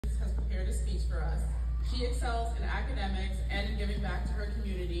to speech for us. She excels in academics and in giving back to her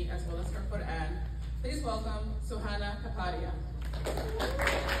community as well as her Quran. Please welcome Suhana Kapadia.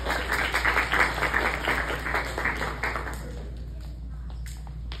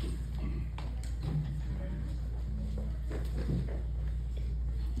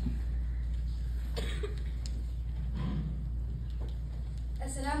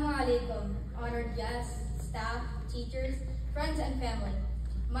 Assalamu alaikum, honored guests, staff, teachers, friends, and family.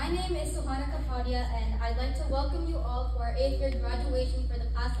 My name is Suhana Kapadia, and I'd like to welcome you all to our 8th grade graduation for the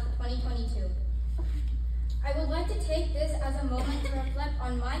class of 2022. I would like to take this as a moment to reflect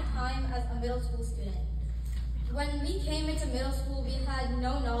on my time as a middle school student. When we came into middle school, we had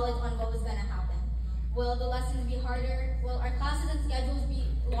no knowledge on what was going to happen. Will the lessons be harder? Will our classes and schedules be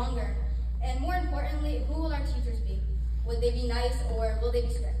longer? And more importantly, who will our teachers be? Would they be nice or will they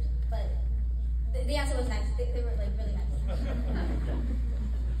be strict? But the answer was nice. They were like really nice.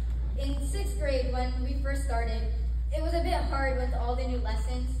 In 6th grade, when we first started, it was a bit hard with all the new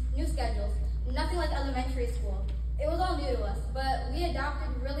lessons, new schedules, nothing like elementary school. It was all new to us, but we adapted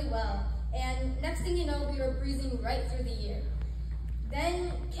really well. And next thing you know, we were breezing right through the year.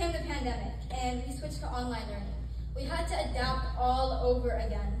 Then came the pandemic, and we switched to online learning. We had to adapt all over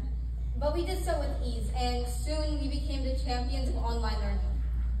again. But we did so with ease, and soon we became the champions of online learning.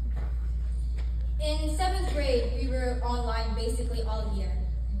 In 7th grade, we were online basically all year.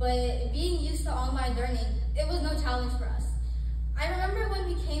 But being used to online learning, it was no challenge for us. I remember when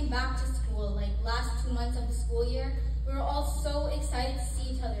we came back to school, like last 2 months of the school year, we were all so excited to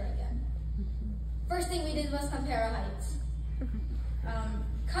see each other again. First thing we did was compare our heights.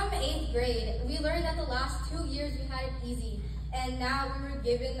 Come 8th grade, we learned that the last 2 years we had it easy, and now we were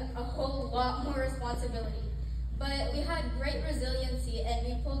given a whole lot more responsibility. But we had great resiliency, and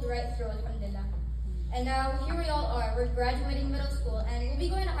we pulled right through it, alhamdulillah. And now here we all are, we're graduating middle school, and we'll be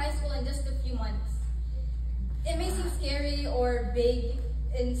going to high school in just a few months. It may seem scary or big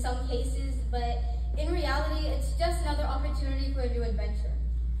in some cases, but in reality, it's just another opportunity for a new adventure.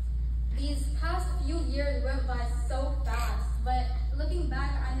 These past few years went by so fast, but looking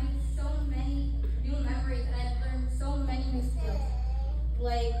back, I made so many new memories and I've learned so many new skills.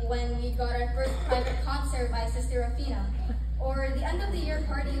 Like when we got our first private concert by Sister Rafina, or the end of the year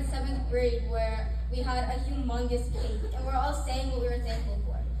party in 7th grade where we had a humongous cake and we're all saying what we were thankful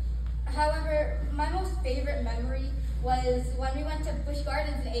for. However, my most favorite memory was when we went to Busch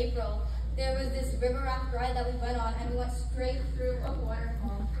Gardens in April. There was this river raft ride that we went on and we went straight through a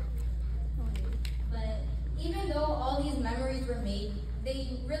waterfall. But even though all these memories were made,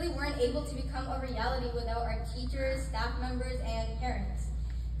 they really weren't able to become a reality without our teachers, staff members, and parents.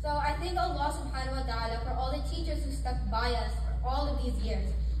 So I thank Allah subhanahu wa ta'ala for all the teachers who stuck by us for all of these years.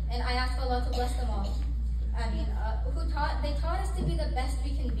 And I ask Allah to bless them all. They taught us to be the best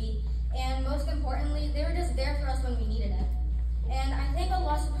we can be. And most importantly, they were just there for us when we needed it. And I thank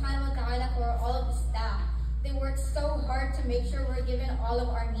Allah subhanahu wa ta'ala for all of the staff. They worked so hard to make sure we're given all of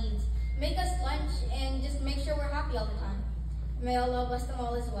our needs, make us lunch, and just make sure we're happy all the time. May Allah bless them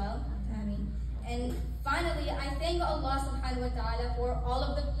all as well. Ameen. And finally, I thank Allah subhanahu wa ta'ala for all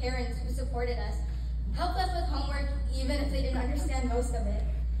of the parents who supported us, helped us with homework even if they didn't understand most of it,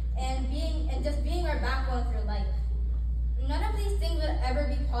 and just being our backbone through life. None of these things would ever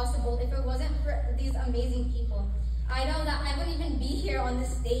be possible if it wasn't for these amazing people. I know that I wouldn't even be here on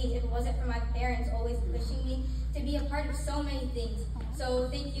this stage if it wasn't for my parents always pushing me to be a part of so many things. So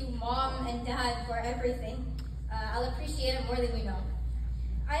thank you, Mom and Dad, for everything. I'll appreciate it more than we know.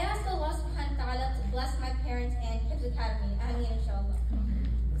 I ask Allah subhanahu wa ta'ala to bless my parents and Hifz Academy. Ameen, inshallah.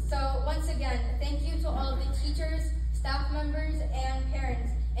 So once again, thank you to all of the teachers, staff members, and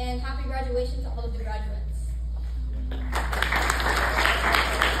parents, and happy graduation to all of the graduates.